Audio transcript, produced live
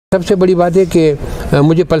सबसे बड़ी बात है कि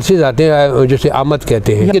मुझे पल्सेस आते हैं जैसे आमद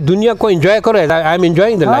कहते हैं कि दुनिया को एंजॉय करो, I am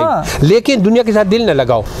enjoying the life, लेकिन दुनिया के साथ दिल न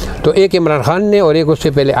लगाओ। तो एक इमरान खान ने और एक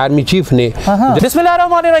उससे पहले आर्मी चीफ ने।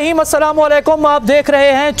 बिस्मिल्लाहिर्रहमानिर्रहीम, अस्सलाम वालेकुम। आप देख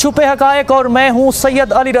रहे हैं छुपे हक़ाइक़ और मैं हूं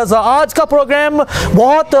सैयद अली रज़ा। आज का प्रोग्राम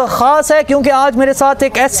बहुत ख़ास है क्योंकि आज मेरे साथ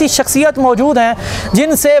एक ऐसी शख्सियत मौजूद हैं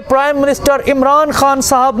जिनसे प्राइम मिनिस्टर इमरान खान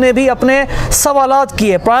साहब ने भी अपने सवालात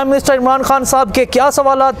किए। प्राइम मिनिस्टर इमरान खान साहब के क्या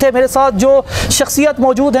सवालात थे? मेरे साथ जो शख्सियत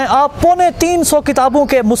मौजूद हैं, आप 350 किताबों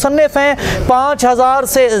के मुसन्नफ हैं, 5000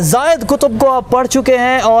 से ज़ायद कुतुब को आप पढ़ चुके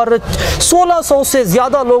हैं और 1600 से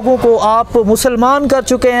ज़्यादा लोगों को आप मुसलमान कर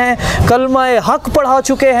चुके हैं, कलमा हक पढ़ा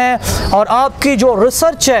चुके हैं और आपकी जो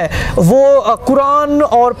रिसर्च है वो कुरान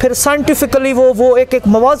और फिर साइंटिफिकली वो एक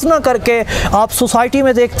मवाजना करके आप सोसाइटी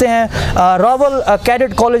में देखते हैं। रावल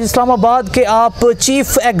कैडेट कॉलेज इस्लामाबाद के आप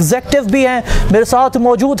चीफ एग्जेक्टिव भी हैं। मेरे साथ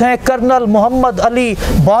मौजूद हैं करनल محمد अली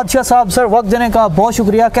बादशाह साहब। सर, वक्त देने का बहुत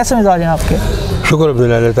शुक्रिया। कैसे मिजाज हैं आपके? शुक्र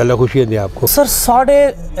अल्लाह ताला, खुशियाँ दी आपको। सर,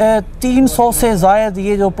 350 से ज़ायद,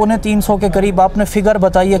 ये जो 350 के करीब आपने फिगर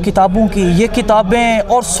बताई है किताबों की, ये किताबें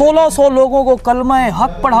और 1600 लोगों को कलमा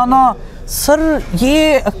हक पढ़ाना, सर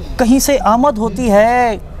ये कहीं से आमद होती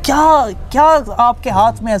है? क्या आपके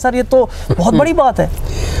हाथ में है सर? ये तो बहुत बड़ी बात है।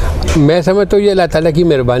 मैं समझता हूँ ये अल्लाह ताला की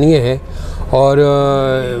मेहरबानी है और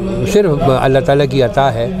सिर्फ अल्लाह ताला की अता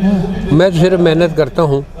है। मैं तो सिर्फ मेहनत करता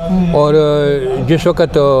हूँ और जिस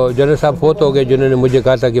वक़्त जनरल साहब फोत हो गए जिन्होंने मुझे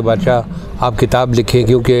कहा था कि बादशाह आप किताब लिखें,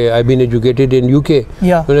 क्योंकि I been educated in UK,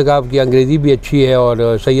 उन्होंने कहा आपकी अंग्रेज़ी भी अच्छी है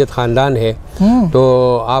और सैयद ख़ानदान है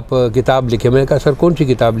तो आप किताब लिखें। मैंने कहा सर कौन सी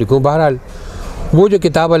किताब लिखूँ? बहरहाल वो जो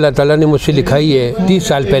किताब अल्लाह ताला ने मुझसे लिखाई है 30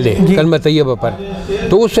 साल पहले कलमा तैयबा पर,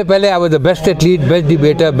 तो उससे पहले I was the best athlete, best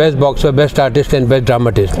debater, best boxer, best artist and best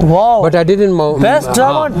dramatist. But I didn't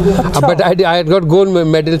but I had got gold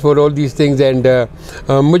medal for all these things and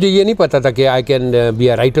मुझे ये नहीं पता था कि I can be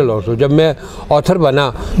a writer also. जब मैं author बना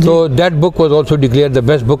तो that book was also declare the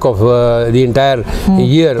best book of the entire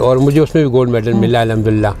year और मुझे उसमें भी गोल्ड मेडल मिला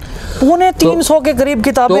अल्हम्दुलिल्लाह। 350 के करीब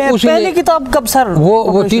किताबें हैं। पहली किताब कब सर?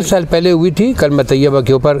 वो 30 साल पहले हुई थी, कलमा तैयबा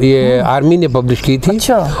के ऊपर, ये आर्मी ने पब्लिश की थी।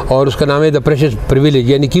 अच्छा। और उसका नाम है द प्रेशियस प्रिविलेज,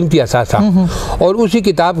 यानी कीमती असासा। और उसी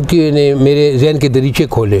किताब की ने मेरे जहन के दरीचे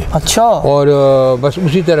खोले। अच्छा। और बस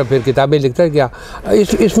उसी तरह फिर किताबें लिखता गया।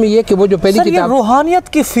 इसमें यह कि वो जो पहली किताब रूहानियत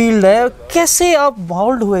की फील्ड है, कैसे आप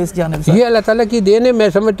बाउल्ड हुए इस जानिब से? ये अल्लाह ताला की देन है। मैं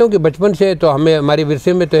समझता हूँ कि बचपन से तो हमें हमारे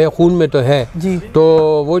विरसे में तो है, खून में तो है जी। तो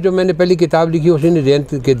वो जो मैंने पहली किताब लिखी उसी ने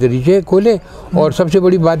जहन के दरीचे खोले। और सबसे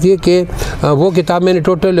बड़ी बात ये कि वो किताब मैंने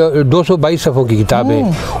टोटल 222 सफ़ों की किताब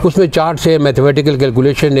है। उसमें चार्ट्स है, मैथमेटिकल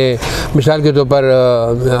कैलकुलेशन है। मिसाल के तौर पर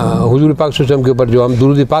हुजूर पाक सल्लल्लाहु के ऊपर जो हम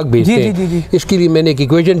दुरूद पाक भेजते हैं, इसके लिए मैंने एक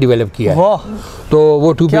इक्वेशन डेवलप किया है। तो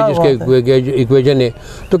वो 2 पेजेस के इक्वेशन है।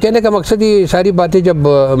 तो कहने का मकसद ये सारी बातें जब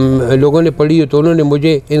लोगों ने पढ़ी तो उन्होंने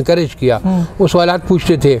मुझे इनकरेज किया। वो सवालात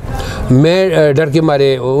पूछते थे, मैं डर के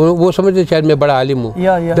मारे, वो समझते शायद मैं बड़ा आलिम हूँ,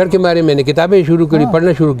 डर के मारे मैंने किताबें शुरू करी,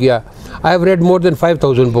 पढ़ना शुरू किया। I have read more than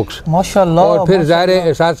 5000 books माशाअल्लाह। और फिर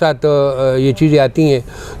ज़ाहिर साथ साथ ये चीज़ें आती हैं।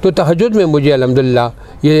 तो तहज्जुद में मुझे अल्हम्दुलिल्लाह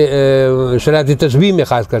ये शरात तस्बीह में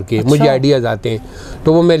ख़ास करके मुझे आइडियाज़ आते हैं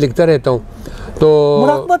तो वो मैं लिखता रहता हूँ। तो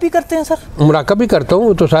मुराकबा भी करते हैं सर? मुराकबा भी करता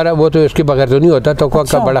हूँ, तो सारा वो तो इसके बगैर तो नहीं होता, तो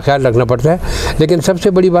का बड़ा ख्याल रखना पड़ता है। लेकिन सबसे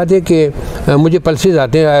बड़ी बात है कि मुझे पल्सेस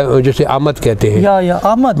आते हैं जैसे आमद कहते हैं। या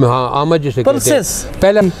आमद? हाँ, आमद जिसे कहते हैं।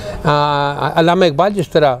 पहले अल्लामा इकबाल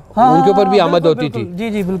जिस तरह उनके ऊपर भी आमद होती थी जी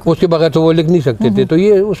जी बिल्कुल, उसके बगैर तो वो लिख नहीं सकते थे। तो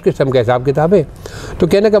ये उस किस्म का हिसाब किताब है। तो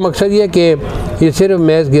कहने का मकसद ये है कि ये सिर्फ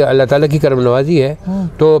महज अल्लाह ताला की करम नवाजी है।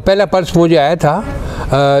 तो पहला पल्स मुझे आया था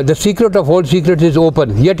the secret of all secret is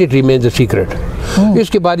open yet it remains the secret.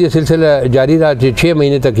 इसके बाद ये सिलसिला जारी रहा, 6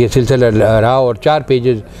 महीने तक ये सिलसिला रहा और 4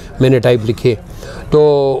 पेजेस मैंने टाइप लिखे। तो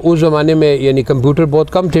उस ज़माने में यानी कंप्यूटर बहुत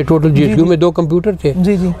कम थे, टोटल GSU में 2 कंप्यूटर थे।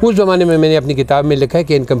 उस ज़माने में मैंने अपनी किताब में लिखा है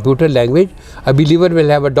कि इन computer language a believer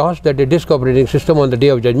will have a DOS that is disk operating system on the day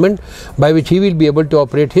of judgement by which he will be able to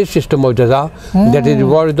operate his system of जज़ा that is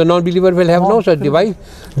reward. The non believer will have no such device,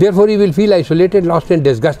 therefore he will feel isolated, lost and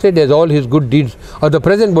disgusted as all his good deeds of the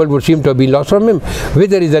present world would seem to have been lost from him with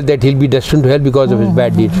the result that he will be destined to hell because of his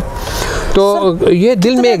bad deeds. तो ये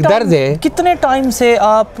दिल में एक दर्द है। कितने time से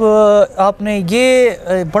आपने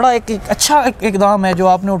ये बड़ा एक अच्छा इक़दाम है जो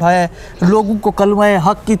आपने उठाया है, लोगों को कलमा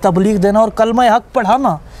हक की तबलीग देना और कलमा हक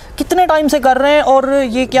पढ़ाना, कितने टाइम से कर रहे हैं, और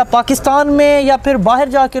ये क्या पाकिस्तान में या फिर बाहर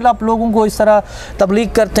जाके आप लोगों को इस तरह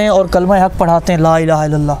तबलीग करते हैं और कलमा हक पढ़ाते हैं, ला इलाहा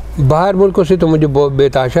इल्लल्लाह? बाहर मुल्कों से तो मुझे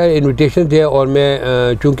बेताशा इन्विटेशन थे, और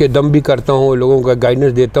मैं चूँकि दम भी करता हूँ, लोगों का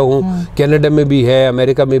गाइडेंस देता हूँ, कनाडा में भी है,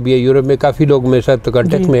 अमेरिका में भी है, यूरोप में काफ़ी लोग मेरे साथ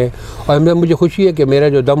कॉन्टेक्ट में है, और मुझे खुशी है कि मेरा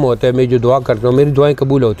जो दम होता है, मैं जो दुआ करता हूँ, मेरी दुआएं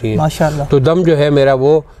कबूल होती हैं माशाअल्लाह। तो दम जो है मेरा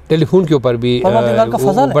वो टेलीफोन के ऊपर भी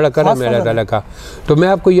बड़ा करम है अल्लाह ताला का। तो मैं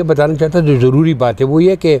आपको ये बताना चाहता हूँ, जो ज़रूरी बात है वो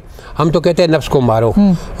ये कि हम तो कहते हैं नफ्स को मारो,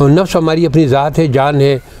 नफ्स हमारी अपनी ज़ात है, जान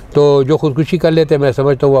है, तो जो खुदकुशी कर लेते हैं मैं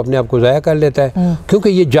समझता हूँ वो अपने आप को ज़ाया कर लेता है, क्योंकि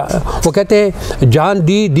ये वो कहते हैं जान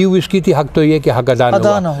दी हुई इसकी थी, हक तो ये कि हक अदा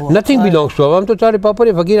न हुआ, नथिंग बिलोंग्स टू, हम तो सारे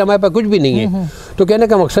पापड़ फ़कीर, हमारे पास कुछ भी नहीं है। तो कहने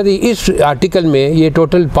का मकसद है इस आर्टिकल में, ये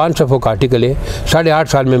टोटल 5 सफ़ों का आर्टिकल है, 8.5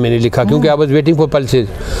 साल में मैंने लिखा, क्योंकि I was waiting for pulses,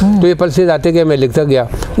 तो ये पल्सेज आते गए, मैं लिखता गया,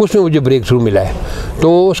 उसमें मुझे ब्रेक थ्रू मिला है।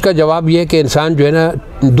 तो उसका जवाब ये है कि इंसान जो है ना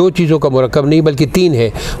 2 चीज़ों का मुरक्कब नहीं बल्कि 3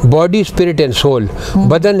 है, बॉडी, स्पिरिट एंड सोल,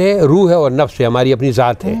 बदन है, रूह है और नफ्स है, हमारी अपनी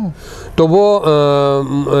ज़ात है। तो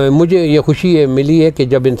वो मुझे ये खुशी मिली है कि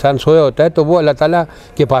जब इंसान सोया होता है तो वो अल्लाह ताला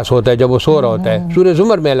के पास होता है, जब वो सो रहा होता है। सूरह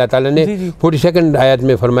ज़ुमर में अल्लाह ताला ने 42 आयत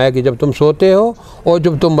में फरमाया कि जब तुम सोते हो और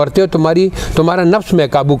जब तुम मरते हो तुम्हारा नफ्स में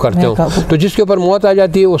काबू करते हो। तो जिसके ऊपर मौत आ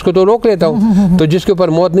जाती है उसको तो रोक लेता हूँ, तो जिसके ऊपर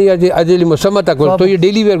मौत नहीं आती अजल मुसम्मा तक, तो ये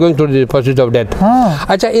daily we are going to the process of death.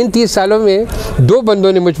 अच्छा, इन 30 सालों में 2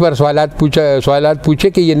 बंदों ने मुझ पर सवालात पूछे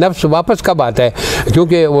कि ये नफ्स वापस कब आता है,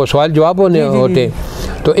 क्योंकि वो सवाल जवाब होते हैं।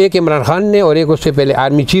 तो एक इमरान खान ने और एक उससे पहले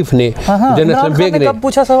आर्मी चीफ ने, जनरल असलम बेग ने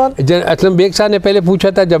पूछा सवाल। जनरल असलम बेग साहब ने पहले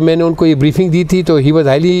पूछा था, जब मैंने उनको ये ब्रीफिंग दी थी तो he was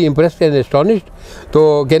highly impressed and astonished. तो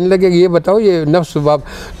कहने लगे कि ये बताओ ये नफ्स वाप,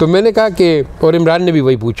 तो मैंने कहा कि, और इमरान ने भी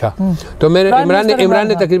वही पूछा, तो मैंने इमरान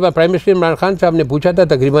ने तकरीबन प्राइम मिनिस्टर इमरान खान साहब ने पूछा था,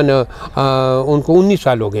 तकरीबन उनको 19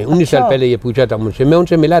 साल हो गए, 19 साल पहले ये पूछा था मुझसे, मैं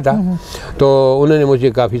उनसे मिला था, तो उन्होंने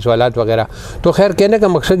मुझे काफ़ी सवालात वगैरह। तो खैर कहने का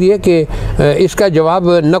मकसद ये कि इसका जवाब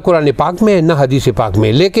न कुरान पाक में न हदीस पाक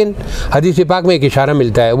में, लेकिन हदीस पाक में एक इशारा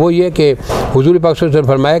मिलता है, वो ये कि हुजूर पाक सल्लल्लाहु अलैहि वसल्लम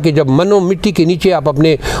फरमाया कि जब मनो मिट्टी के नीचे आप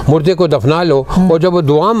अपने मुर्दे को दफना लो और जब वो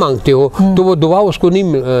दुआ मांगते हो तो वो दुआ उसको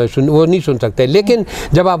नहीं सुन सकते, लेकिन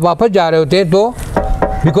जब आप वापस जा रहे होते हैं तो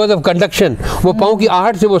बिकॉज ऑफ कंडक्शन वो पाँव की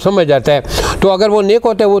आहट से वो समझ जाता है। तो अगर वो नेक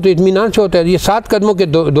होता है वो तो इत्मीनान से होता है। ये 7 कदमों के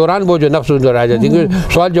दौरान वो जो नफ्स उधर आ जाती है,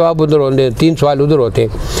 सवाल जवाब उधर होते हैं, 3 सवाल उधर होते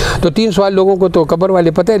हैं। तो 3 सवाल लोगों को तो कब्र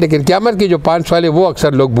वाले पता है, लेकिन क़यामत के जो 5 सवाल है वो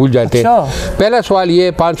अक्सर लोग भूल जाते हैं। पहला सवाल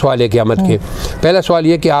ये, 5 सवाल है क़यामत के। पहला सवाल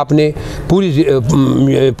ये कि आपने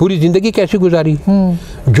पूरी ज़िंदगी कैसी गुजारी,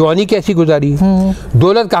 जवानी कैसी गुजारी,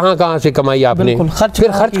 दौलत कहाँ से कमाई आपने,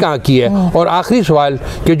 फिर खर्च कहाँ किया है, और आखिरी सवाल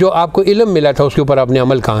कि जो आपको इल्म मिला था उसके ऊपर आपने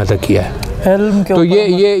अमल कहाँ तक किया है। तो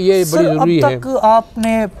ये बड़ी ज़रूरी है। अब तक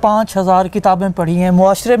आपने 5000 किताबें पढ़ी हैं,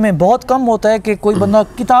 मुआशरे में बहुत कम होता है कि कोई बंदा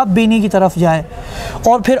किताब बीनी की तरफ जाए,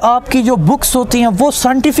 और फिर आपकी जो बुक्स होती हैं वो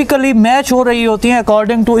साइंटिफिकली मैच हो रही होती हैं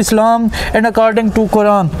according to Islam and according to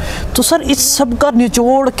Quran. तो सर इस सब का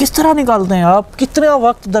निचोड़ किस तरह निकालते हैं आप, कितना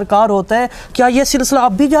वक्त दरकार होता है, क्या ये सिलसिला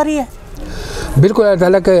अब भी जारी है? बिल्कुल, अल्लाह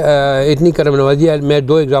ताला का इतनी करम नवाजी है। मैं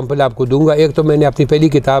 2 एग्जांपल आपको दूंगा। एक तो मैंने अपनी पहली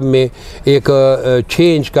किताब में एक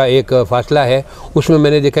 6 इंच का एक फासला है, उसमें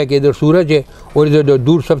मैंने देखा कि इधर सूरज है और इधर जो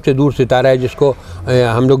दूर सबसे दूर सितारा है जिसको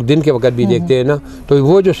हम लोग दिन के वक्त भी देखते हैं ना, तो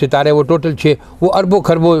वो जो सितारा है वो टोटल 6, वो अरबों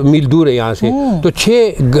खरबों मील दूर है यहाँ से, तो 6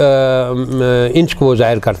 इंच को वो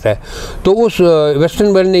ज़ाहिर करता है। तो उस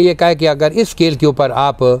वेस्टर्न वर्ल्ड ने ये कहा कि अगर इस स्केल के ऊपर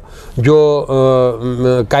आप जो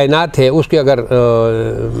कायनात है उसके अगर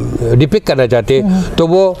डिपिक्ट करना चाहते तो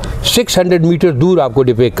वो 600 मीटर दूर आपको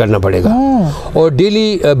डिपिक्ट करना पड़ेगा, और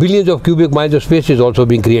daily billions of cubic miles of space is also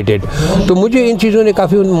being created. तो मुझे इन चीज़ों ने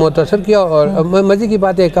काफ़ी मुतासर किया। और मज़े की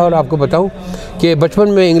बात है एक और आपको बताऊं कि बचपन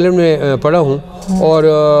में इंग्लैंड में पढ़ा हूँ,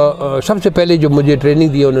 और सबसे पहले जो मुझे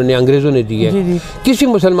ट्रेनिंग दी उन्होंने अंग्रेज़ों ने दी है। किसी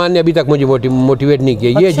मुसलमान ने अभी तक मुझे मोटिवेट नहीं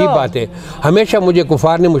किया। ये अजीब बात है, हमेशा मुझे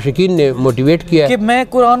कुफार ने, मुशरिकीन ने मोटिवेट किया कि मैं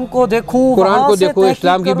कुरान को देखूं,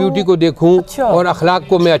 इस्लाम की ब्यूटी को देखूं और अखलाक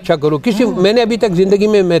को मैं अच्छा करूं। मैंने अभी तक ज़िंदगी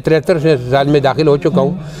में, मैं 73 साल में दाखिल हो चुका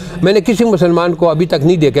हूँ, मैंने किसी मुसलमान को अभी तक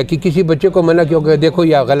नहीं देखा कि किसी बच्चे को मना क्यों कर देखो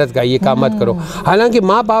या गलत का ये काम मत करो। हालांकि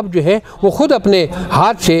माँ बाप जो है वो खुद अपने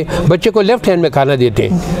हाथ से बच्चे को लेफ्ट हैंड में खाना देते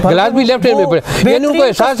हैं, गिलास भी लेफ्ट हैंड में पड़े, यानी उनको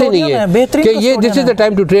एहसास ही नहीं है कि ये this is the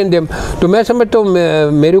time to train them. तो मैं समझता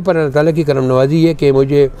हूँ मेरे ऊपर अल्लाह ताला की करम नवाजी है कि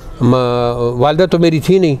मुझे, वालदा तो मेरी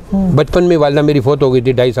थी नहीं, बचपन में वालदा मेरी फौत हो गई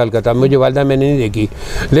थी, 2.5 साल का था, मुझे वालदा मैंने नहीं देखी,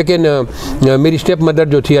 लेकिन मेरी स्टेप मदर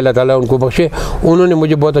जो थी अल्लाह ताला उनको बख्शे, उन्होंने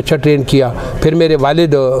मुझे बहुत अच्छा ट्रेन किया। फिर मेरे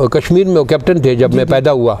वालिद कश्मीर में वो कैप्टन थे जब मैं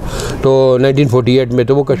पैदा हुआ, तो 1948 में,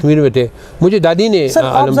 तो वो कश्मीर में थे। मुझे दादी ने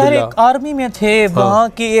अल्हम्दुलिल्लाह आर्मी में थे, वहाँ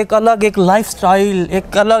की एक अलग एक लाइफ स्टाइल,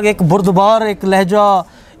 एक अलग एक बुर्दबार एक लहजा,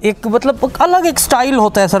 ایک مطلب الگ ایک سٹائل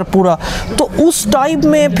ہوتا ہے سر پورا. تو اس ٹائپ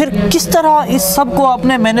میں پھر کس طرح اس سب کو آپ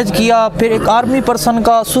نے مینیج کیا؟ پھر ایک آرمی پرسن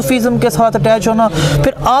کا صوفیزم کے ساتھ اٹیچ ہونا,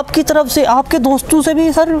 پھر آپ کی طرف سے, آپ کے دوستوں سے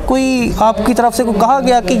بھی سر کوئی آپ کی طرف سے کہا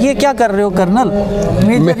گیا کہ یہ کیا کر رہے ہو کرنل,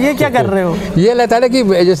 یہ کیا کر رہے ہو؟ یہ اللہ تعالیٰ کی,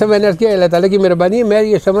 جیسے میں نے عرض کیا, اللہ تعالیٰ کی مہربانی ہے. میں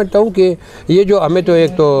یہ سمجھتا ہوں کہ یہ جو ہمیں تو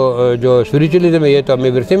ایک تو جو اسپریچولیزم ہے یہ تو ہمیں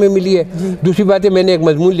ورثے میں ملی ہے. دوسری بات ہے میں نے ایک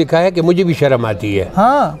مضمون لکھا ہے کہ مجھے بھی شرم آتی ہے,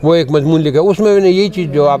 وہ ایک مضمون لکھا ہے, اس میں نے یہی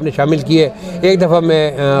چیز جو آپ نے شامل کی ہے. ایک دفعہ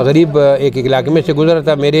میں غریب ایک علاقے میں سے گزرا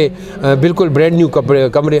تھا, میرے بالکل برینڈ نیو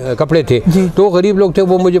کپڑے تھے, تو غریب لوگ تھے,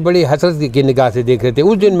 وہ مجھے بڑی حسرت کی نگاہ سے دیکھ رہے تھے.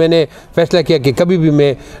 اس دن میں نے فیصلہ کیا کہ کبھی بھی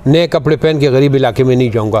میں نئے کپڑے پہن کے غریب علاقے میں نہیں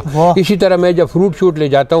جاؤں گا. اسی طرح میں جب فروٹ شوٹ لے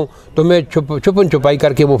جاتا ہوں تو میں چھپن چھپائی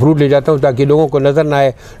کر کے وہ فروٹ لے جاتا ہوں تاکہ لوگوں کو نظر نہ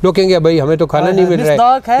آئے. لوگ کہیں گے بھائی ہمیں تو کھانا نہیں مل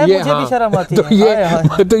رہا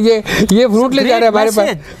ہے, تو یہ فروٹ لے جا رہے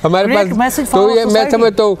ہیں ہمارے پاس. تو یہ میں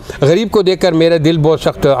سمجھتا ہوں غریب کو دیکھ کر میرا دل بہت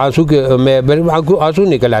سخت آنسو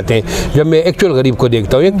نکل آتے ہیں جب میں ایکچوئل غریب کو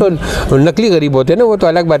دیکھتا ہوں. ایک تو نقلی غریب ہوتے ہیں نا, وہ تو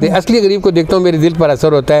الگ بات ہے. اصلی غریب کو دیکھتا ہوں میرے دل پر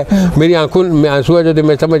اثر ہوتا ہے, میری آنکھوں میں آنسو آ جاتے ہیں,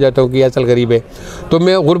 میں سمجھ جاتا ہوں کہ یہ اصل غریب ہے. تو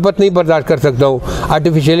میں غربت نہیں برداشت کر سکتا ہوں,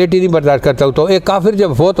 آرٹیفیشیلٹی نہیں برداشت کر سکتا ہوں. ایک کافر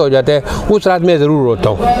جب فوت ہو جاتا ہے اس رات میں ضرور روتا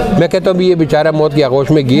ہوں. میں کہتا ہوں یہ بیچارہ موت کی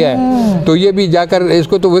آغوش میں گیا ہے, تو یہ بھی جا کر اس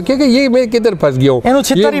کو تو وہ کہ یہ میں کدھر پھنس گیا ہوں,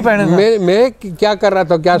 میں کیا کر رہا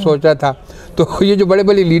تھا, کیا سوچ رہا تھا. تو یہ جو بڑے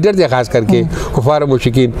بڑے لیڈر تھے خاص کر کے کفار و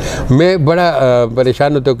مشرکین, میں بڑا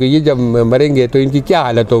پریشان ہوتا ہوں کہ یہ جب مریں گے تو ان کی کیا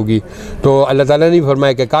حالت ہوگی. تو اللہ تعالیٰ نے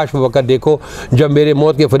فرمایا کہ کاش وہ وقت دیکھو جب میرے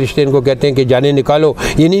موت کے فرشتے ان کو کہتے ہیں کہ جانیں نکالو,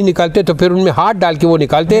 یہ نہیں نکالتے تو پھر ان میں ہاتھ ڈال کے وہ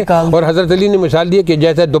نکالتے. اور حضرت علی نے مثال دی کہ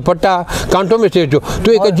جیسے دوپٹہ کانٹوں میں سے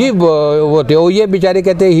تو ایک عجیب وہ تھے, اور یہ بیچارے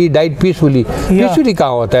کہتے ہیں ہی ڈائڈ پیسفلی کہاں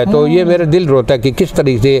ہوتا ہے. تو یہ میرا دل روتا ہے کہ کس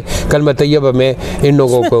طریقے سے کلمہ طیبہ میں ان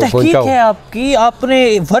لوگوں کو پہنچاؤں. آپ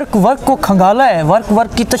نے ورک کو کھنگالا ہے,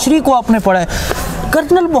 ورک کی تشریح کو آپ نے پڑھا ہے.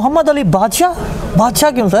 کرنل محمد علی بادشاہ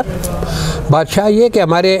کیوں سر؟ بادشاہ یہ کہ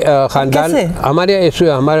ہمارے خاندان,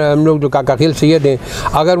 ہم لوگ جو کاکا خیل سید ہیں,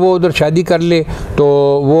 اگر وہ ادھر شادی کر لے تو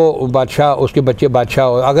وہ بادشاہ, اس کے بچے بادشاہ.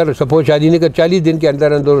 اگر سپوز شادی نہیں کر 40 دن کے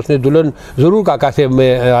اندر اس نے دلہن ضرور کاکا سے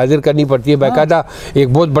حاضر کرنی پڑتی ہے. باقاعدہ ایک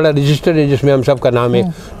بہت بڑا رجسٹر ہے جس میں ہم سب کا نام ہے,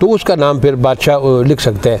 تو اس کا نام پھر بادشاہ لکھ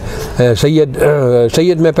سکتا ہے.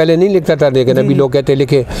 سید میں پہلے نہیں لکھتا تھا, لیکن ابھی لوگ کہتے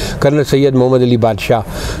لکھے کرنل سید محمد علی بادشاہ.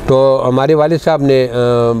 تو ہمارے والد صاحب نے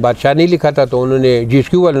بادشاہ نہیں لکھا تھا, تو انہوں نے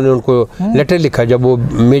GSQ والوں نے ان کو لیٹر لکھا جب وہ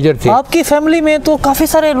میجر تھے. آپ کی فیملی میں تو کافی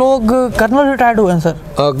سارے لوگ کرنل ریٹائرڈ ہوئے ہیں سر.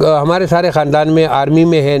 ہمارے سارے خاندان میں آرمی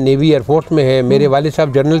میں ہے, نیوی ایئر فورس میں ہے. میرے والد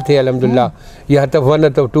صاحب جنرل تھے الحمدللہ. یہ ہتف 1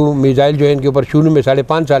 ہتف 2 میزائل جو ہے ان کے اوپر شروع میں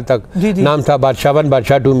 5.5 سال تک نام تھا بادشاہ 1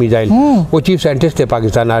 بادشاہ 2 میزائل. وہ چیف سائنٹسٹ تھے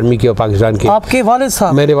پاکستان آرمی کے اور پاکستان کے. آپ کے والد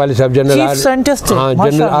صاحب؟ میرے والد صاحب جنرل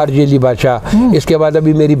RJ علی بادشاہ. اس کے بعد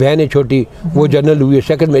ابھی میری بہن ہے چھوٹی, وہ جنرل ہوئی ہے,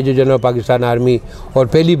 2nd major general Pakistan army, اور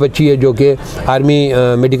پہلی بچی ہے جو کہ آرمی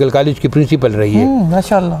میڈیکل کالج کی پرنسپل رہی ہے.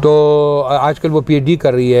 تو آج کل وہ PhD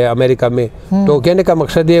کر رہی ہے امریکہ میں. تو کہنے کا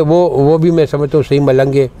مقصد ہے وہ بھی میں سمجھتا ہوں صحیح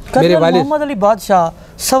ملنگ ہے. میرے والد محمد علی بادشاہ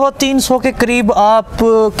 350 کے قریب آپ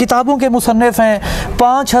کتابوں کے مصنف ہیں,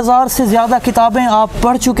 5000 سے زیادہ کتابیں آپ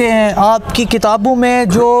پڑھ چکے ہیں. آپ کی کتابوں میں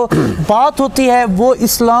جو بات ہوتی ہے وہ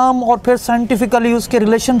اسلام اور پھر سائنٹیفکلی اس کے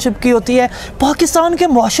ریلیشن شپ کی ہوتی ہے. پاکستان کے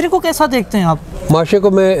معاشرے کو کیسا دیکھتے ہیں آپ؟ معاشرے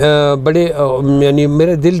کو میں بڑے یعنی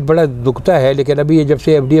میرا دل بڑا دکھتا ہے, لیکن ابھی یہ جب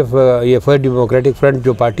سے FDF یہ فرسٹ ڈیموکریٹک فرنٹ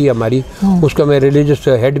جو پارٹی ہے ہماری, اس کا میں ریلیجس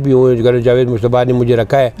ہیڈ بھی ہوں. کرنل جاوید مصطفیٰ نے مجھے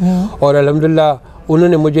رکھا ہے, اور الحمدللہ انہوں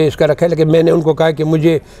نے مجھے اس کا رکھا ہے. لیکن میں نے ان کو کہا کہ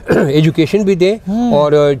مجھے ایجوکیشن بھی دیں,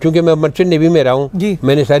 اور چونکہ میں مرچنٹ نیوی میں رہا ہوں,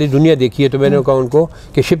 میں نے ساری دنیا دیکھی ہے, تو میں نے کہا ان کو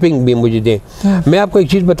کہ شپنگ بھی مجھے دیں. میں آپ کو ایک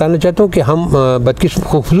چیز بتانا چاہتا ہوں کہ ہم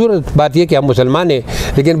خوبصورت بات یہ کہ ہم مسلمان ہیں,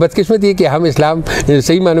 لیکن بدقسمت یہ کہ ہم اسلام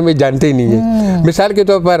صحیح معنوں میں جانتے ہی نہیں ہیں. مثال کے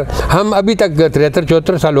طور پر ہم ابھی تک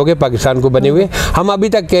 73-74 سال ہو گئے پاکستان کو بنے ہوئے, ہم ابھی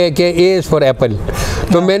تک کہ A is for apple.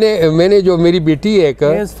 تو میں نے جو میری بیٹی ہے ایک,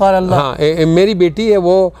 میری بیٹی ہے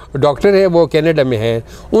وہ ڈاکٹر ہے, وہ کینیڈا میں ہے.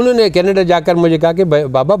 انہوں نے کینیڈا جا کر مجھے کہا کہ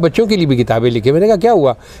بابا بچوں کے لیے بھی کتابیں لکھیں. میں نے کہا کیا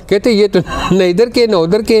ہوا؟ کہتے یہ تو نہ ادھر کے نہ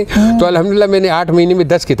ادھر کے. تو الحمدللہ میں نے 8 مہینے میں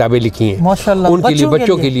 10 کتابیں لکھی ہیں ان کے لیے,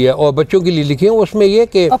 بچوں کے لیے, اور بچوں کے لیے لکھی ہیں. اس میں یہ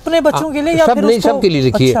کہ اپنے بچوں کے لیے سب کے لیے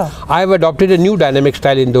لکھی ہے. I have adopted a new dynamic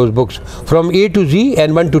style in those books from A to Z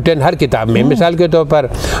and 1 to 10 ہر کتاب میں. مثال کے طور پر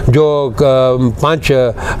جو 5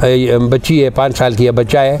 بچی ہے, 5 سال کی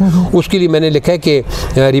بچہ ہے, اس کے لیے میں نے لکھا ہے کہ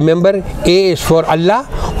remember A is for Allah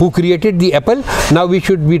who created the apple. now we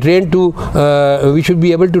should be trained to we should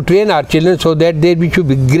be able to train our children so that they should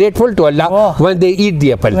be grateful to Allah when they eat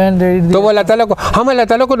the apple. तो वो अल्लाह ताला को, हम अल्लाह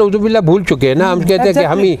ताला को नऊज़ुबिल्लाह भूल चुके हैं ना, हम कहते हैं कि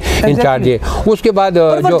हम ही इंचार्ज है। उसके बाद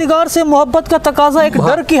परवरदिगार से मोहब्बत का तकाजा एक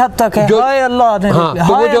डर की हद तक है, हाय अल्लाह ने,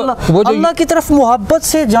 हाय अल्लाह की तरफ मोहब्बत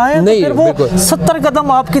से जाएं तो फिर वो 70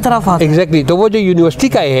 कदम आपकी तरफ आते हैं। एग्जैक्टली, तो वो जो यूनिवर्सिटी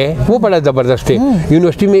का है वो बड़ा ज़बरदस्त है।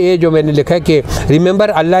 यूनिवर्सिटी में ये जो मैंने लिखा है कि remember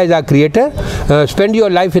Allah is our creator, spend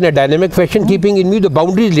your life in a dynamic fashion keeping in view the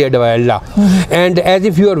boundaries led by Allah and as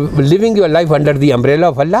if you are living your life under the umbrella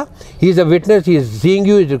of Allah, he is a witness, he is seeing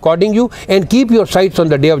you, is recording you and keep your sites on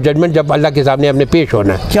the day of judgement, जब अल्लाह के सामने हमने पेश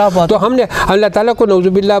होना है। क्या बात, तो हमने अल्लाह ताला को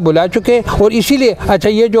नऊज़ुबिल्लाह बुला चुके हैं। और इसीलिए अच्छा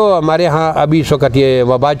ये जो हमारे यहाँ अभी इस वक्त ये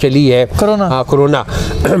वबा चली है कोरोना,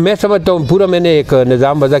 मैं समझता हूँ पूरा मैंने एक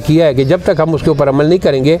निज़ाम वज़ा किया है कि जब तक हम उसके ऊपर अमल नहीं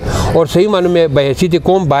करेंगे और सही मानों में बहसीत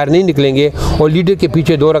कौम बाहर नहीं निकलेंगे और लीडर के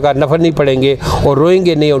पीछे 2 रकात नफर नहीं पड़ेंगे और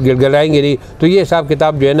रोएंगे नहीं और गिड़गिड़ाएंगे नहीं, तो ये हिसाब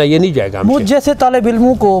किताब जो है ना ये नहीं जाएगा। मुझ जैसे तालिब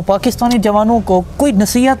इल्मों को, पाकिस्तानी जवानों को कोई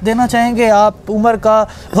नसीहत देना चाहेंगे आप? उम्र का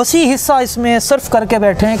वसी हिस्सा इसमें सर्फ करके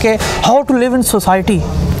बैठे हैं कि how to live in society.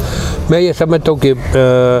 मैं ये समझता हूँ कि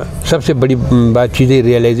सबसे बड़ी बात चीज़ है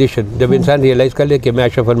रियलाइजेशन। जब इंसान रियलाइज़ कर ले कि मैं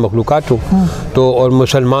अशरफुल मखलूक़ात हूँ तो और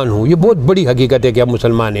मुसलमान हूँ, ये बहुत बड़ी हकीकत है कि आप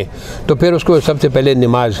मुसलमान हैं, तो फिर उसको सबसे पहले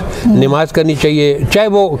नमाज करनी चाहिए, चाहे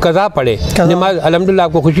वो कज़ा पढ़े। नमाज अल्हम्दुलिल्लाह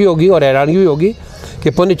आपको खुशी होगी और हैरानगी होगी कि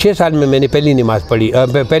पौने 6 साल में मैंने पहली नमाज़ पढ़ी,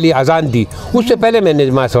 पहली अजान दी। उससे पहले मैंने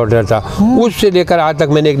नमाज़ ऑर्डर था, उससे लेकर आज तक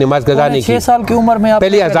मैंने एक नमाज कज़ा नहीं की। 6 साल की उम्र में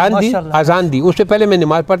पहली अजान दी, उससे पहले मैं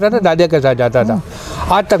नमाज़ पढ़ता था, दादिया के साथ जाता था।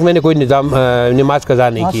 आज तक मैंने कोई नमाज कज़ा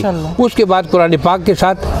नहीं की। उसके बाद कुरान पाक के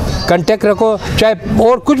साथ कंटेक्ट रखो, चाहे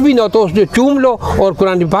और कुछ भी ना हो तो उससे चूम लो और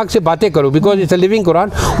कुरान पाक से बातें करो, because it's a living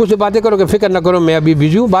Quran. उससे बातें करो कि फिक्र ना करो मैं अभी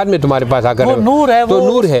बिजी हूँ, बाद में तुम्हारे पास आकर वो नूर है, तो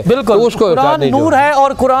नूर है, बिल्कुल तो उसको कुरान नूर है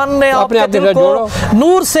और कुरान ने आपके दिल को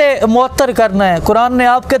नूर से मुअत्तर करना है, कुरान ने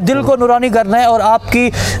आपके दिल को नूरानी करना है और आपकी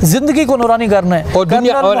जिंदगी को नूरानी करना है। और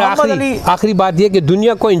दुनिया, और आखिरी बात ये कि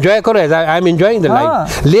दुनिया को एंजॉय करो, I am enjoying the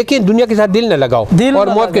life, लेकिन दुनिया के साथ दिल न लगाओ और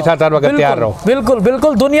मौत के साथ हर वक्त तैयार रहो। बिल्कुल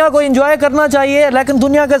बिल्कुल, दुनिया को एंजॉय करना चाहिए लेकिन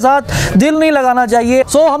दुनिया के साथ दिल नहीं लगाना चाहिए।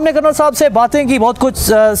 सो हमने करनल साहब से बातें की, बहुत कुछ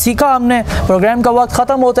सीखा हमने। प्रोग्राम का वक्त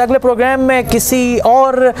ख़त्म होता है, अगले प्रोग्राम में किसी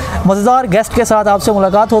और मज़ेदार गेस्ट के साथ आपसे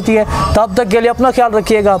मुलाकात होती है। तब तक के लिए अपना ख्याल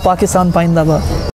रखिएगा। पाकिस्तान पाइंदाबाद।